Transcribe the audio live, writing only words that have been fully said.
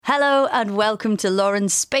Hello and welcome to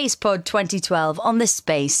Lauren's Spacepod 2012 on The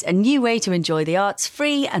Space, a new way to enjoy the arts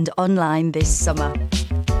free and online this summer.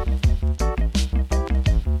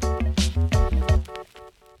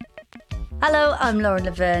 Hello, I'm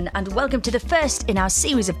Laverne and welcome to the first in our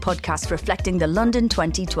series of podcasts reflecting the London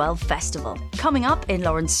 2012 Festival. Coming up in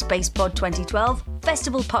Lauren's Spacepod 2012,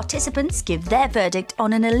 festival participants give their verdict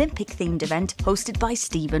on an Olympic-themed event hosted by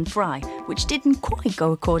Stephen Fry, which didn't quite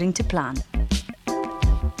go according to plan.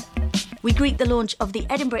 We greet the launch of the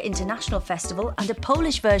Edinburgh International Festival and a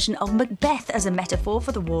Polish version of Macbeth as a metaphor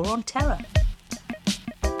for the War on Terror.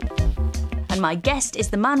 And my guest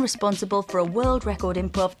is the man responsible for a world record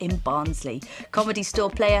improv in Barnsley, comedy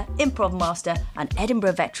store player, improv master and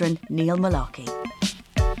Edinburgh veteran Neil Mullarkey.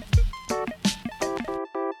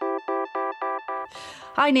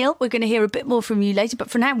 Hi Neil, we're going to hear a bit more from you later,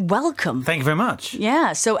 but for now, welcome. Thank you very much.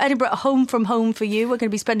 Yeah, so Edinburgh, home from home for you. We're going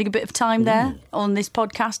to be spending a bit of time there on this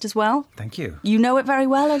podcast as well. Thank you. You know it very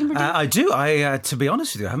well, Edinburgh? I do. To be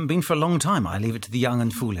honest with you, I haven't been for a long time. I leave it to the young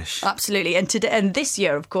and foolish. Absolutely. And this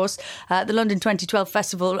year, of course, the London 2012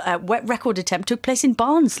 Festival record attempt took place in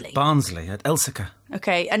Barnsley. Barnsley at Elsica.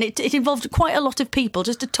 OK, and it involved quite a lot of people.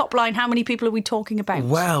 Just a top line, how many people are we talking about?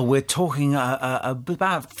 Well, we're talking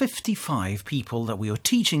about 55 people that we were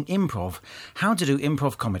teaching improv, how to do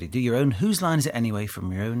improv comedy. Do your own Whose Line Is It Anyway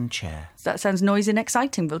from your own chair. That sounds noisy and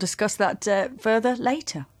exciting. We'll discuss that further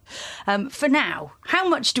later. For now, how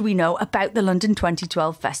much do we know about the London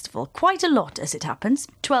 2012 Festival? Quite a lot, as it happens.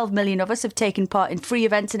 12 million of us have taken part in free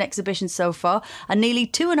events and exhibitions so far, and nearly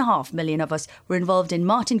 2.5 million of us were involved in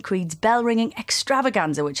Martin Creed's bell-ringing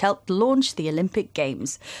extravaganza, which helped launch the Olympic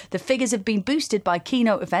Games. The figures have been boosted by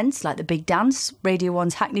keynote events like the Big Dance, Radio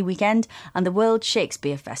 1's Hackney Weekend, and the World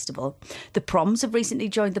Shakespeare Festival. The Proms have recently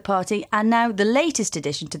joined the party, and now the latest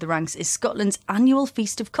addition to the ranks is Scotland's annual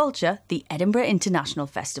Feast of Culture, the Edinburgh International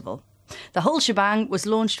Festival. The whole shebang was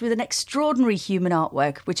launched with an extraordinary human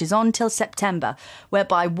artwork, which is on till September,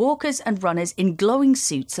 whereby walkers and runners in glowing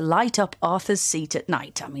suits light up Arthur's Seat at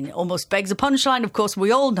night. I mean, it almost begs a punchline. Of course,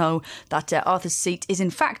 we all know that Arthur's Seat is in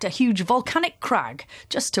fact a huge volcanic crag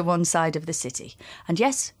just to one side of the city. And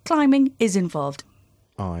yes, climbing is involved.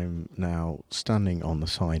 I'm now standing on the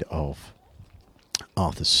side of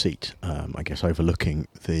Arthur's Seat, I guess overlooking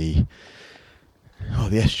the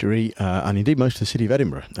estuary and indeed most of the city of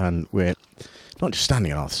Edinburgh, and we're not just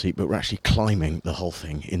standing on Arthur's Seat but we're actually climbing the whole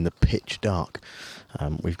thing in the pitch dark.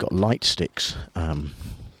 We've got light sticks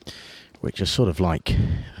which are sort of like,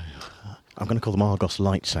 I'm going to call them Argos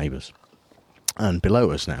lightsabers, and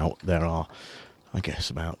below us now there are, I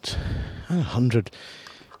guess, about 100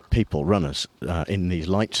 people, runners, in these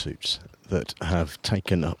light suits that have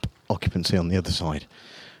taken up occupancy on the other side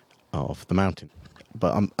of the mountain.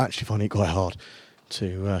 But I'm actually finding it quite hard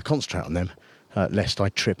to concentrate on them, lest I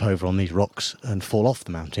trip over on these rocks and fall off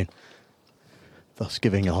the mountain, thus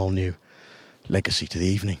giving a whole new legacy to the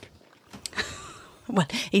evening. Well,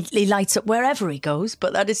 he lights up wherever he goes,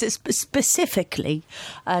 but that is specifically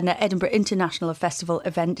an Edinburgh International Festival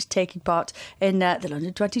event taking part in the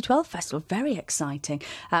London 2012 Festival. Very exciting.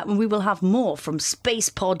 And we will have more from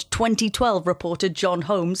Spacepod 2012 reporter Jon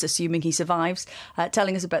Holmes, assuming he survives,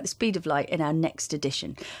 telling us about the speed of light in our next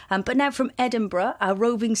edition. But now from Edinburgh, our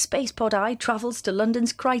roving Spacepod eye travels to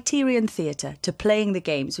London's Criterion Theatre to Playing the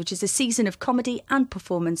Games, which is a season of comedy and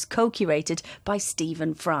performance co-curated by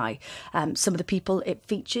Stephen Fry. Some of the people it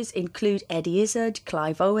features include Eddie Izzard,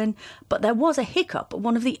 Clive Owen, but there was a hiccup at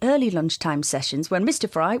one of the early lunchtime sessions when Mr.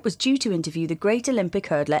 Fry was due to interview the great Olympic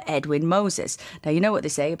hurdler Edwin Moses. Now, you know what they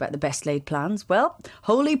say about the best laid plans. Well,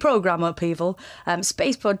 holy programme upheaval.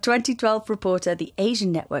 Spacepod 2012 reporter, the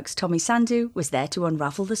Asian Network's Tommy Sandhu, was there to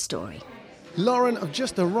unravel the story. Lauren, I've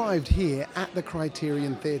just arrived here at the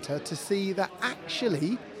Criterion Theatre to see that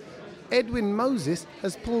actually Edwin Moses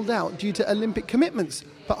has pulled out due to Olympic commitments.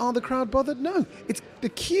 But are the crowd bothered? No. The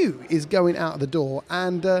queue is going out of the door,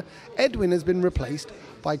 and Edwin has been replaced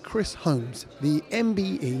by Chris Holmes, the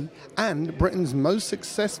MBE and Britain's most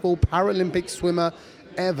successful Paralympic swimmer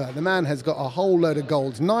ever. The man has got a whole load of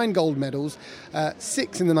golds, 9 gold medals,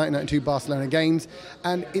 6 in the 1992 Barcelona Games,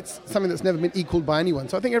 and it's something that's never been equalled by anyone.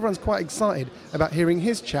 So I think everyone's quite excited about hearing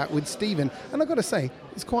his chat with Stephen. And I've got to say,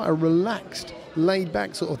 it's quite a relaxed,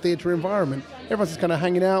 laid-back sort of theatre environment. Everyone's just kind of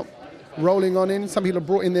hanging out, rolling on in. Some people have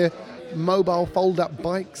brought in their mobile fold-up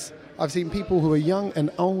bikes. I've seen people who are young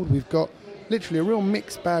and old. We've got literally a real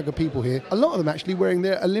mixed bag of people here. A lot of them actually wearing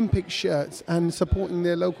their Olympic shirts and supporting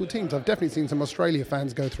their local teams. I've definitely seen some Australia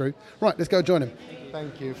fans go through. Right, let's go join them.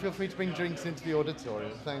 Thank you. Feel free to bring drinks into the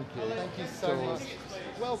auditorium. Thank you. Thank you so much.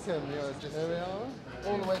 Welcome. You're just here we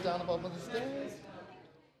are, all the way down the bottom of the stairs.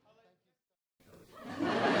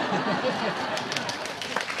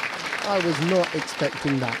 I was not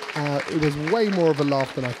expecting that. It was way more of a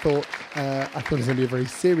laugh than I thought. I thought it was going to be a very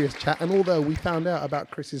serious chat. And although we found out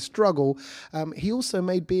about Chris's struggle, he also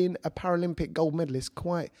made being a Paralympic gold medalist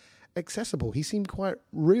quite accessible. He seemed quite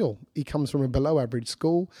real. He comes from a below average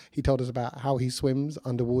school. He told us about how he swims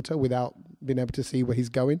underwater without being able to see where he's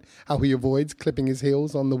going, how he avoids clipping his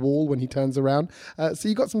heels on the wall when he turns around. So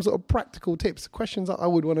you got some sort of practical tips, questions that I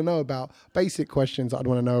would want to know about, basic questions that I'd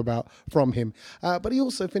want to know about from him. But he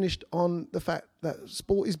also finished on the fact that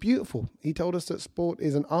sport is beautiful. He told us that sport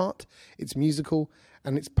is an art, it's musical,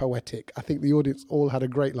 and it's poetic. I think the audience all had a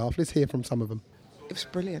great laugh. Let's hear from some of them. It was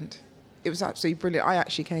brilliant. It was absolutely brilliant. I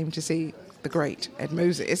actually came to see the great Ed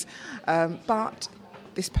Moses, but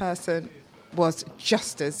this person was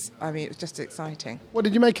just as, it was just exciting. What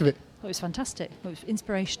did you make of it? It was fantastic. It was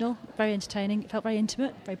inspirational, very entertaining. It felt very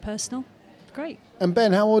intimate, very personal. Great. And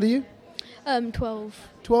Ben, how old are you? 12.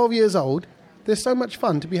 12 years old. There's so much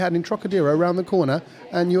fun to be had in Trocadero around the corner,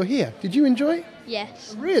 and you're here. Did you enjoy it?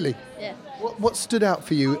 Yes. Really? Yeah. What stood out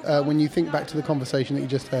for you when you think back to the conversation that you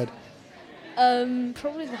just heard?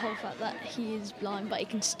 Probably the whole fact that he is blind, but he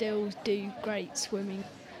can still do great swimming.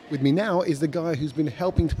 With me now is the guy who's been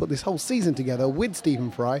helping to put this whole season together with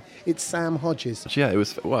Stephen Fry. It's Sam Hodges. Yeah, it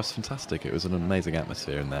was fantastic. It was an amazing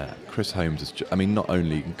atmosphere in there. Chris Holmes is, not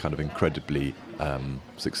only kind of incredibly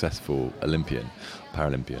successful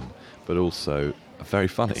Paralympian, but also very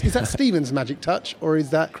funny. Is that Stephen's magic touch, or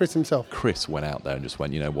is that Chris himself? Chris went out there and just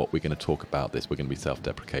went, you know what, we're going to talk about this, we're going to be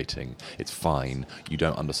self-deprecating, it's fine, you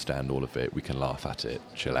don't understand all of it, we can laugh at it,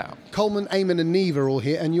 chill out. Coleman, Eamon and Neve are all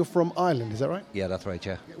here, and you're from Ireland, is that right? Yeah, that's right,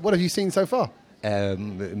 yeah. What have you seen so far?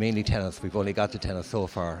 Mainly tennis. We've only got to tennis so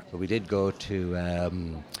far, but we did go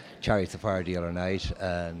to Chariot Safari the other night,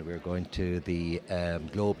 and we're going to the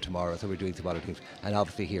Globe tomorrow, so we're doing some other things, and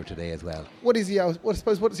obviously here today as well. What's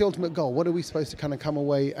the ultimate goal? What are we supposed to kind of come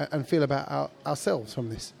away and feel about ourselves from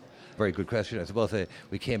this? Very good question. I suppose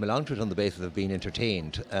we came along to it on the basis of being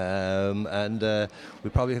entertained, and we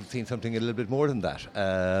probably have seen something a little bit more than that,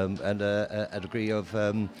 and a degree of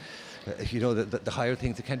the higher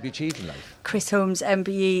things that can be achieved in life. Chris Holmes,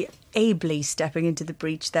 MBE, ably stepping into the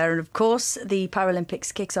breach there. And of course, the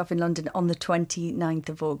Paralympics kicks off in London on the 29th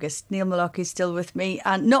of August. Neil Mullarkey is still with me,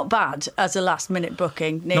 and not bad as a last-minute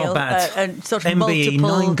booking, Neil. Not bad. And sort of MBE,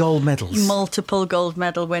 9 gold medals. Multiple gold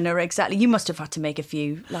medal winner, exactly. You must have had to make a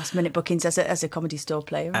few last-minute bookings as a comedy store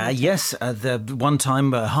player. Yes, the one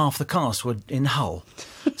time half the cast were in Hull.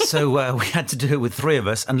 So we had to do it with 3 of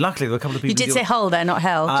us, and luckily there were a couple of people... You did say Hull there, not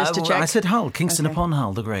Hell, just to check. I said Hull, Kingston upon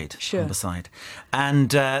Hull, the great, on the side.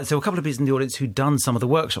 And so a couple of people in the audience who'd done some of the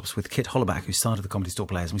workshops with Kit Hollaback, who started the Comedy Store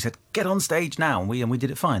Players, and we said, get on stage now, and we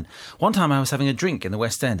did it fine. One time I was having a drink in the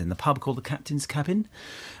West End in the pub called the Captain's Cabin,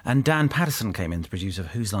 and Dan Patterson came in, the producer of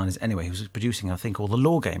Whose Line Is It Anyway, who was producing, I think, all the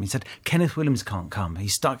Law Game. He said, Kenneth Williams can't come.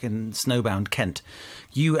 He's stuck in snowbound Kent.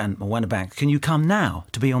 You and Moana Bank, can you come now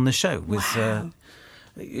to be on the show with... Wow.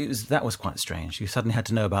 That was quite strange. You suddenly had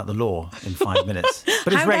to know about the law in 5 minutes.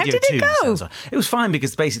 But it's How Radio did 2. it go? So it was fine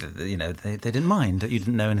because basically, they didn't mind that you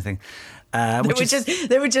didn't know anything.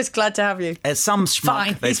 They were just glad to have you. Some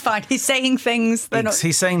schmuck. He's fine. He's saying things.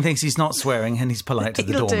 He's saying things. He's not swearing, and he's polite to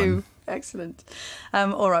the doorman. Do. Excellent.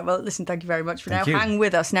 All right, well, listen, thank you very much for Thank now. you. Hang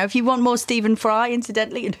with us. Now, if you want more Stephen Fry,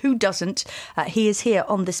 incidentally, and who doesn't, he is here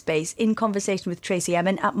on The Space in conversation with Tracy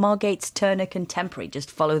Emin at Margate's Turner Contemporary.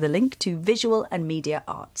 Just follow the link to Visual and Media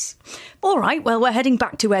Arts. All right, well, we're heading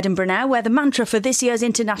back to Edinburgh now, where the mantra for this year's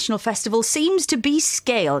International Festival seems to be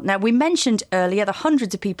scale. Now, we mentioned earlier the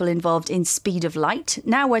hundreds of people involved in Speed of Light.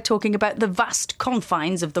 Now we're talking about the vast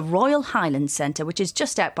confines of the Royal Highland Centre, which is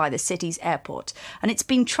just out by the city's airport. And it's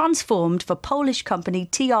been transformed for Polish company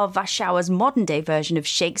T.R. Warszaw's modern-day version of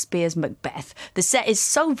Shakespeare's Macbeth. The set is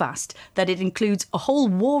so vast that it includes a whole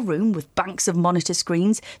war room with banks of monitor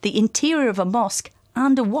screens, the interior of a mosque,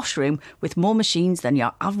 and a washroom with more machines than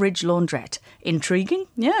your average laundrette. Intriguing?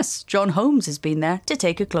 Yes, Jon Holmes has been there to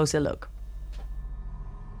take a closer look.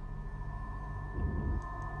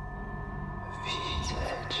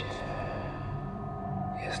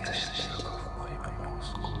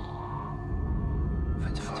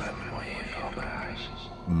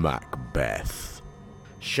 Macbeth.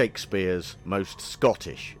 Shakespeare's most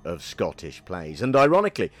Scottish of Scottish plays, and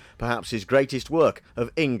ironically, perhaps his greatest work of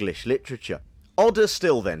English literature. Odder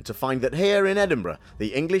still then to find that here in Edinburgh,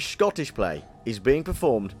 the English-Scottish play is being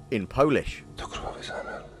performed in Polish.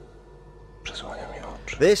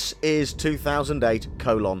 This is 2008 :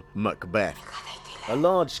 Macbeth. A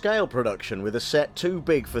large-scale production with a set too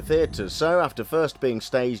big for theatres, so after first being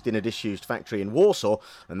staged in a disused factory in Warsaw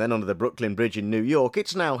and then under the Brooklyn Bridge in New York,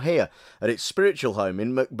 it's now here, at its spiritual home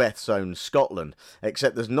in Macbeth's own Scotland.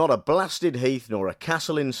 Except there's not a blasted heath nor a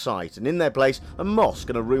castle in sight, and in their place a mosque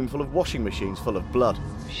and a room full of washing machines full of blood.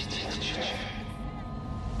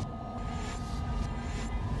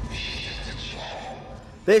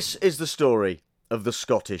 This is the story of the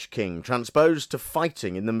Scottish King, transposed to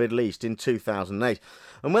fighting in the Middle East in 2008.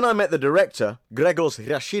 And when I met the director, Grzegorz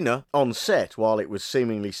Rasina, on set while it was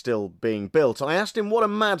seemingly still being built, I asked him what a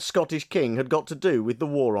mad Scottish king had got to do with the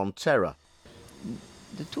war on terror.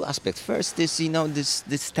 The two aspects. First is,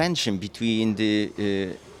 this tension between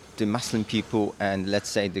the Muslim people and, let's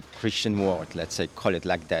say, the Christian world, let's say, call it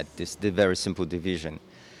like that, the very simple division.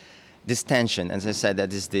 This tension, as I said,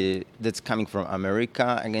 that's coming from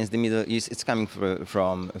America against the Middle East. It's coming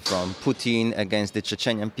from Putin against the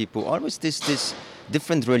Chechenian people. Always this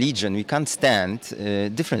different religion. We can't stand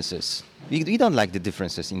differences. We don't like the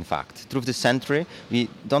differences. In fact, through the century, we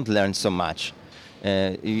don't learn so much.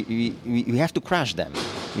 We have to crush them.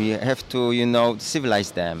 We have to, civilize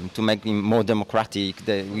them to make them more democratic.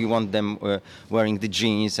 We want them wearing the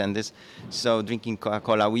jeans and this. So drinking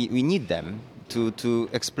Coca-Cola, we need them to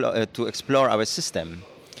explore our system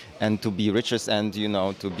and to be richer and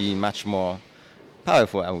to be much more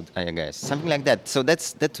powerful, I guess, something like that. So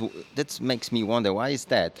that makes me wonder, why is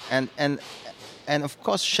that? And of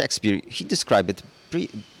course Shakespeare, he described it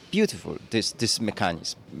pretty beautiful, this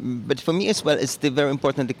mechanism. But for me as well, it's the very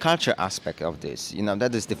important the culture aspect of this.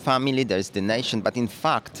 That is the family, there is the nation, but in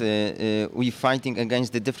fact we're fighting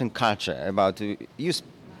against the different culture. About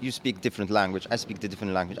you speak different language, I speak the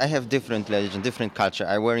different language. I have different religion, different culture.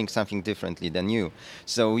 I'm wearing something differently than you.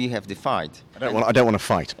 So we have the fight. I don't want to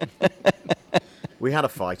fight. We had a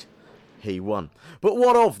fight. He won. But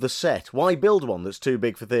what of the set? Why build one that's too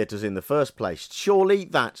big for theatres in the first place? Surely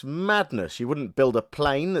that's madness. You wouldn't build a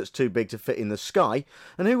plane that's too big to fit in the sky.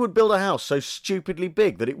 And who would build a house so stupidly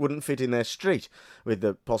big that it wouldn't fit in their street, with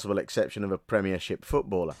the possible exception of a Premiership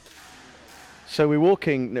footballer? So we're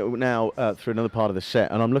walking now through another part of the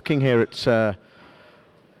set, and I'm looking here at, they're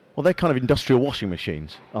kind of industrial washing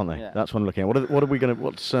machines, aren't they? Yeah. That's what I'm looking at. What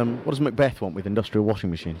does Macbeth want with industrial washing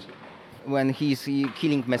machines? When he's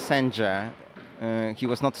killing messenger, he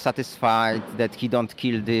was not satisfied that he don't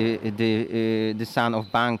kill the son of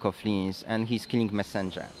Bank of Linz, and he's killing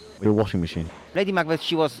messenger. With a washing machine. Lady Macbeth,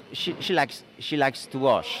 she likes to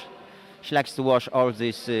wash. She likes to wash all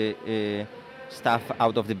this stuff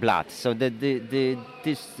out of the blood. So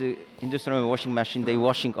this industrial washing machine, they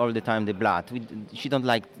washing all the time the blood. She don't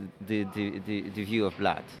like the view of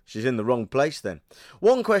blood. She's in the wrong place then.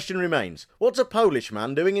 One question remains. What's a Polish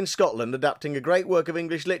man doing in Scotland adapting a great work of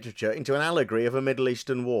English literature into an allegory of a Middle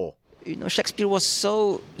Eastern war? Shakespeare was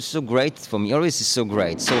so great for me. Always is so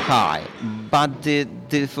great, so high. But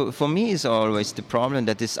for me is always the problem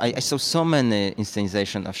that is I saw so many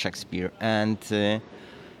inscenizations of Shakespeare, and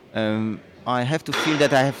I have to feel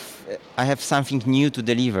that I have something new to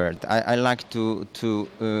deliver. I like to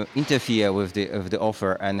interfere with the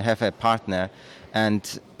author and have a partner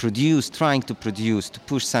and trying to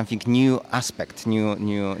push something new aspect,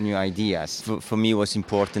 new ideas. For me, it was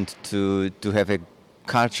important to have a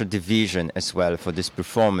culture division as well for this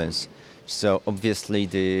performance. So obviously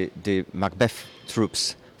the Macbeth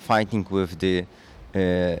troops fighting with the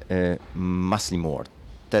Muslim war.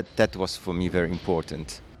 That was for me very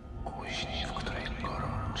important.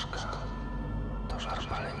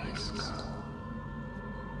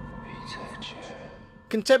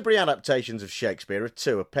 Contemporary adaptations of Shakespeare are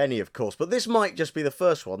two a penny, of course, but this might just be the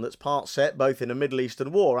first one that's part set both in a Middle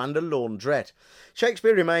Eastern war and a laundrette.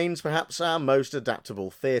 Shakespeare remains perhaps our most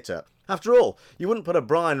adaptable theatre. After all, you wouldn't put a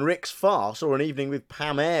Brian Rix farce or an evening with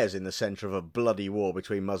Pam Ayres in the centre of a bloody war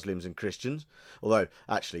between Muslims and Christians. Although,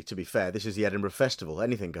 actually, to be fair, this is the Edinburgh Festival.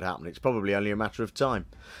 Anything could happen. It's probably only a matter of time.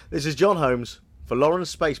 This is Jon Holmes for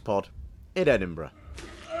Lauren's Spacepod in Edinburgh.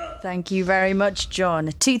 Thank you very much,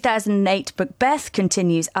 John. 2008 Macbeth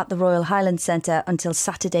continues at the Royal Highland Centre until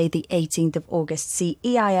Saturday the 18th of August. See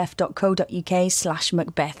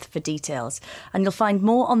eif.co.uk/Macbeth for details. And you'll find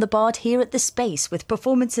more on the Bard here at the Space, with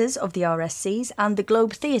performances of the RSC's and the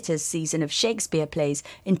Globe Theatre's season of Shakespeare plays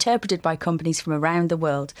interpreted by companies from around the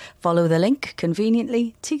world. Follow the link,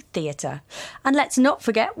 conveniently, to theatre. And let's not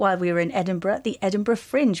forget, while we were in Edinburgh, the Edinburgh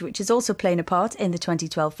Fringe, which is also playing a part in the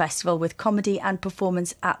 2012 festival with comedy and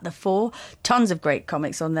performance at the the Four. Tons of great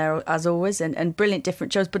comics on there, as always, and brilliant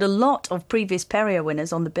different shows. But a lot of previous Perrier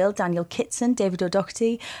winners on the bill. Daniel Kitson, David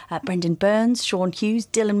O'Doherty, Brendan Burns, Sean Hughes,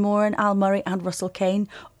 Dylan Moran, Al Murray and Russell Kane,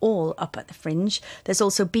 all up at the Fringe. There's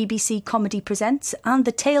also BBC Comedy Presents and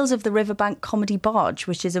the Tales of the Riverbank Comedy Barge,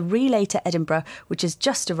 which is a relay to Edinburgh, which has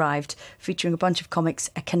just arrived, featuring a bunch of comics,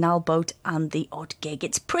 a canal boat and the odd gig.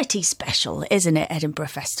 It's pretty special, isn't it, Edinburgh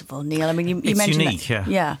Festival, Neil? I mean, you mentioned unique, that.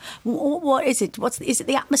 yeah. What is it? Is it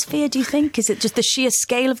the atmosphere, do you think? Is it just the sheer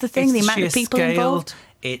scale of the thing, the amount of people involved?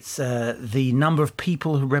 It's the number of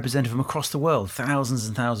people who represented from across the world, thousands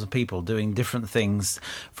and thousands of people doing different things,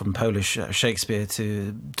 from Polish Shakespeare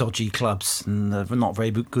to dodgy clubs and not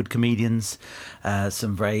very good comedians,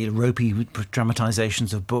 some very ropey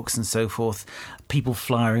dramatisations of books and so forth, people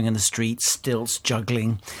flying in the streets, stilts,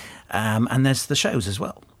 juggling, and there's the shows as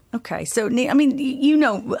well. OK, so, I mean, you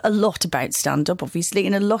know a lot about stand-up, obviously,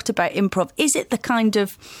 and a lot about improv. Is it the kind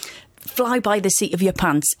of fly by the seat of your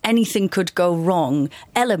pants, anything could go wrong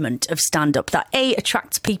element of stand-up that A,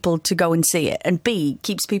 attracts people to go and see it, and B,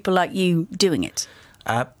 keeps people like you doing it?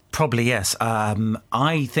 Probably yes.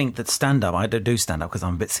 I think that stand-up, I don't do stand-up because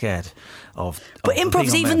I'm a bit scared of... But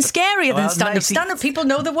improv's even scarier than stand-up. No, stand-up, people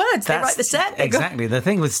know the words, they write the set. Exactly. The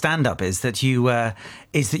thing with stand-up is that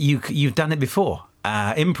you've done it before.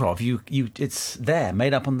 Improv, it's there,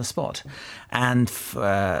 made up on the spot, and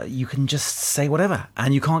you can just say whatever,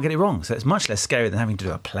 and you can't get it wrong. So it's much less scary than having to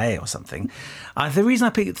do a play or something. The reason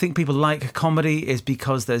I think people like comedy is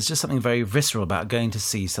because there's just something very visceral about going to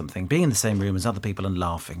see something, being in the same room as other people and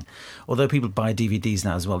laughing. Although people buy DVDs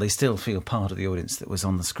now as well, they still feel part of the audience that was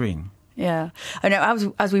on the screen. Yeah. I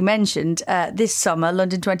know, as we mentioned, this summer,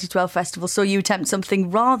 London 2012 Festival saw you attempt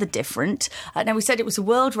something rather different. Now, we said it was a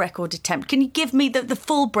world record attempt. Can you give me the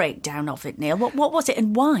full breakdown of it, Neil? What was it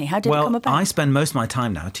and why? How did it come about? I spend most of my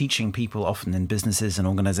time now teaching people, often in businesses and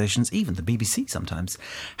organisations, even the BBC sometimes,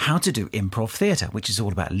 how to do improv theatre, which is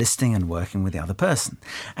all about listening and working with the other person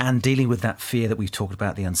and dealing with that fear that we've talked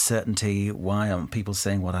about, the uncertainty, why aren't people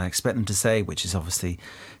saying what I expect them to say, which is obviously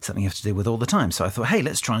something you have to deal with all the time. So I thought, hey,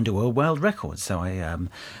 let's try and do a world record. So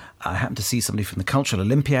I happened to see somebody from the Cultural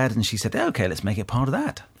Olympiad, and she said, OK, let's make it part of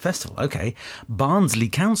that festival. OK. Barnsley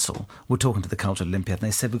Council were talking to the Cultural Olympiad, and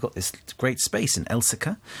they said, we've got this great space in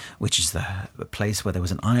Elsica, which is the place where there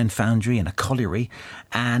was an iron foundry and a colliery,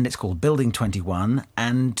 and it's called Building 21,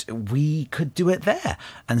 and we could do it there.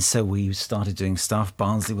 And so we started doing stuff.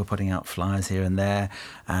 Barnsley were putting out flyers here and there,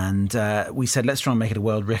 and we said, let's try and make it a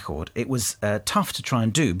world record. It was tough to try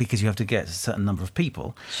and do because you have to get a certain number of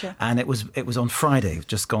people. Sure. And it was on Friday,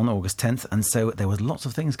 just gone, August 10th, and so there was lots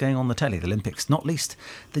of things going on the telly, the Olympics, not least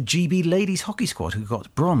the GB ladies hockey squad who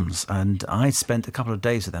got bronze, and I spent a couple of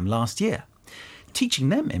days with them last year teaching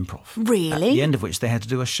them improv. Really? At the end of which they had to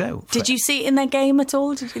do a show. Did you see it in their game at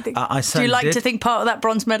all? Did you think, I do you like to think part of that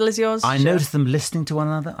bronze medal is yours? I noticed them listening to one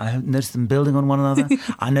another. I noticed them building on one another.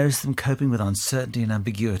 I noticed them coping with uncertainty and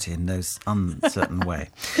ambiguity in those uncertain way.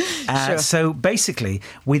 Sure. So basically,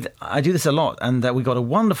 I do this a lot, and we got a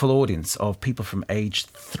wonderful audience of people from age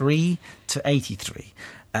 3 to 83.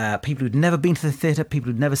 People who'd never been to the theatre, people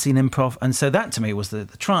who'd never seen improv. And so that, to me, was the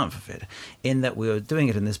triumph of it, in that we were doing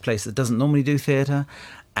it in this place that doesn't normally do theatre,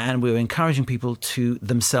 and we were encouraging people to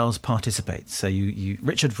themselves participate. So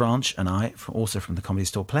Richard Vranch and I, also from the Comedy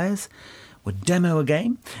Store Players, would demo a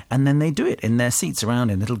game, and then they do it in their seats around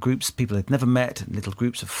in little groups, people they'd never met, little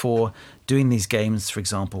groups of 4, doing these games, for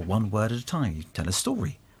example, 1 word at a time. You tell a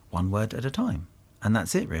story, 1 word at a time. And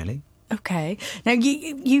that's it, really. OK. Now,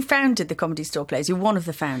 you founded the Comedy Store Players. You're one of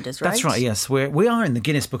the founders, right? That's right, yes. We are in the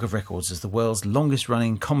Guinness Book of Records as the world's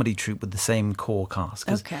longest-running comedy troupe with the same core cast.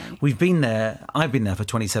 OK. We've been there, I've been there for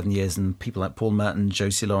 27 years, and people like Paul Merton,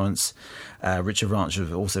 Josie Lawrence, Richard Ranch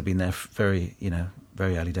have also been there very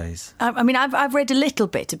early days. I mean, I've read a little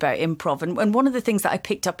bit about improv, and one of the things that I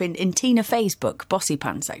picked up in Tina Fey's book, Bossy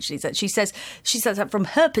Pants, actually, is that she says that from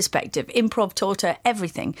her perspective, improv taught her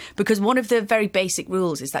everything, because one of the very basic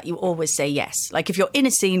rules is that you always say yes. Like, if you're in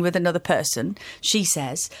a scene with another person, she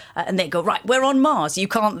says, and they go, right, we're on Mars. You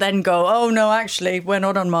can't then go, oh, no, actually, we're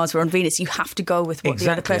not on Mars, we're on Venus. You have to go with what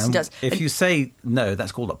the other person does. If you say no,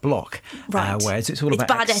 that's called a block. Right. Where it's all about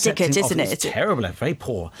bad etiquette, isn't it? It's terrible, very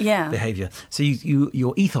poor Yeah. behaviour. So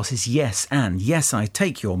your ethos is yes, and yes, I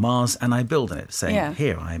take your Mars and I build on it, saying,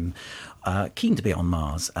 here, I'm keen to be on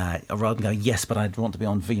Mars, rather than going, yes, but I'd want to be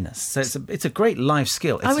on Venus. So it's a great life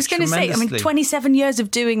skill. I was going to say, 27 years of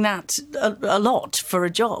doing that a lot for a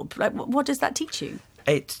job. Like, what does that teach you?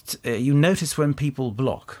 You notice when people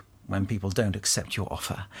block, when people don't accept your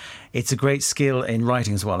offer. It's a great skill in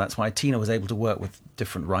writing as well. That's why Tina was able to work with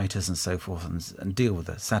different writers and so forth and deal with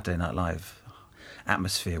the Saturday Night Live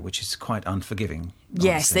atmosphere, which is quite unforgiving.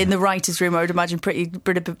 Yes, in the writer's room, I would imagine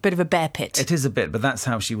bit of a bear pit. It is a bit, but that's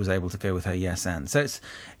how she was able to go with her yes and. So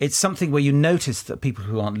it's something where you notice that people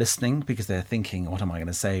who aren't listening, because they're thinking, what am I going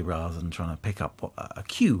to say, rather than trying to pick up a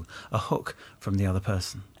cue, a hook from the other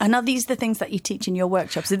person. And are these the things that you teach in your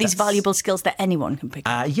workshops? Are these valuable skills that anyone can pick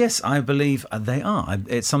up? Yes, I believe they are.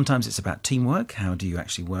 Sometimes it's about teamwork. How do you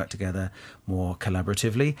actually work together more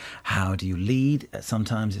collaboratively? How do you lead?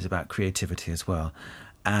 Sometimes it's about creativity as well.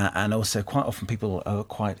 And also, quite often people are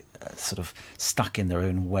quite sort of stuck in their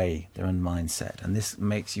own way, their own mindset. And this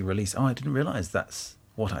makes you release, I didn't realise that's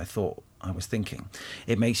what I thought I was thinking.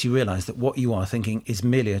 It makes you realise that what you are thinking is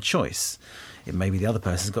merely a choice. It may be the other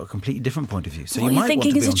person's got a completely different point of view. So what you you're might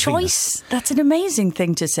thinking want to is a choice? That's an amazing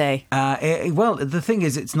thing to say. Well, the thing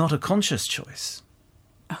is, it's not a conscious choice.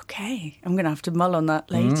 Okay, I'm going to have to mull on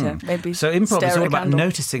that later. Maybe. So improv is all about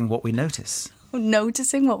noticing what we notice.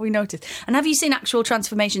 Noticing what we notice. And have you seen actual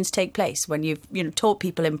transformations take place when you've taught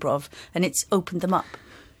people improv and it's opened them up?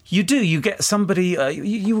 You do. You get somebody,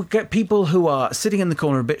 you get people who are sitting in the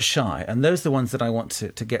corner a bit shy, and those are the ones that I want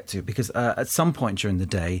to get to, because at some point during the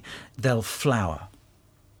day, they'll flower.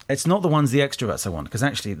 It's not the ones, the extroverts, I want, because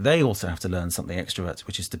actually they also have to learn something extroverts,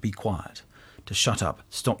 which is to be quiet, to shut up,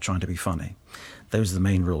 stop trying to be funny. Those are the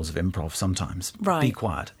main rules of improv sometimes. Right. Be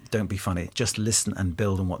quiet. Don't be funny. Just listen and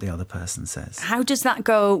build on what the other person says. How does that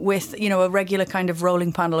go with, a regular kind of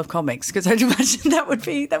rolling panel of comics? Because I'd imagine that would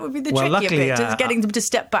be the trickier bit, just getting them to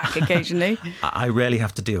step back occasionally. I rarely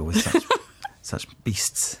have to deal with such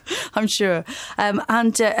beasts. I'm sure.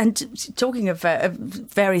 And talking of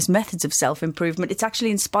various methods of self-improvement, it's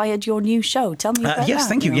actually inspired your new show. Tell me about that. Yes,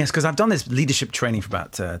 thank you. Yes, because I've done this leadership training for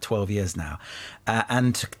about 12 years now.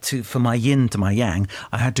 And for my yin to my yang,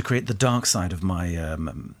 I had to create the dark side of my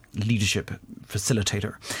leadership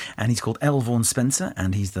facilitator. And he's called L. Vaughan Spencer,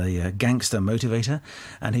 and he's the gangster motivator.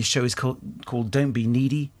 And his show is called Don't Be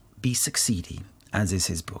Needy, Be Succeedy, as is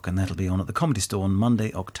his book, and that'll be on at the Comedy Store on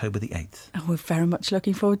Monday, October the 8th. Oh, we're very much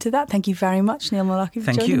looking forward to that. Thank you very much, Neil Mullarkey,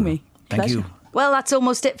 for joining me. Thank Pleasure. you. Well, that's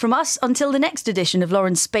almost it from us. Until the next edition of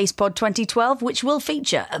Lauren's Spacepod 2012, which will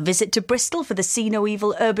feature a visit to Bristol for the See No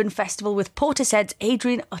Evil Urban Festival with Portishead's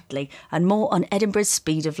Adrian Utley, and more on Edinburgh's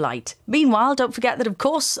Speed of Light. Meanwhile, don't forget that, of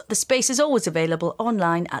course, The Space is always available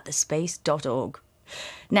online at thespace.org.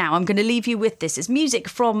 Now, I'm going to leave you with this. It's music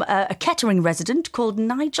from a Kettering resident called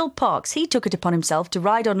Nigel Parks. He took it upon himself to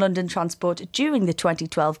ride on London Transport during the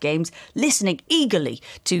 2012 Games, listening eagerly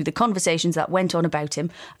to the conversations that went on about him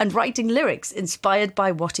and writing lyrics inspired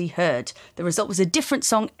by what he heard. The result was a different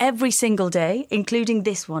song every single day, including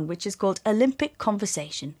this one, which is called Olympic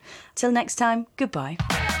Conversation. Till next time, goodbye.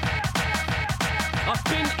 I've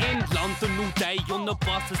been in London all day on the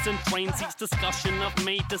buses and trains. Each discussion I've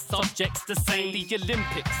made the subjects the same. The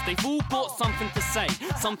Olympics, they've all got something to say.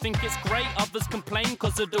 Some think it's great, others complain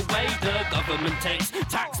cause of the way the government takes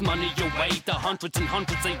tax money away. The hundreds and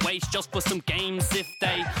hundreds they waste just for some games. If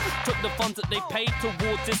they took the funds that they paid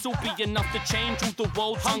towards this, will be enough to change all the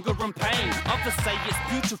world's hunger and pain. Others say it's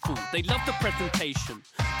beautiful, they love the presentation.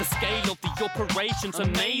 The scale of the operation's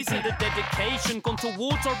amazing. The dedication gone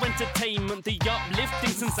towards our entertainment. The uplifting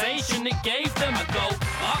sensation it gave them a go.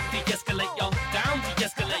 Up the escalator, down the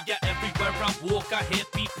escalator. Everywhere I walk I hear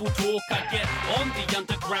people talk. I get on the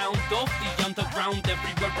underground, off the underground.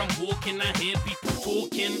 Everywhere I'm walking I hear people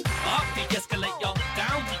talking. Up the escalator,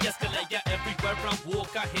 down the escalator. Everywhere I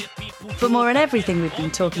walk I hear people talk. For more on everything we've been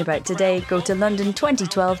talking about today, go to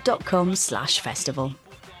london2012.com/festival.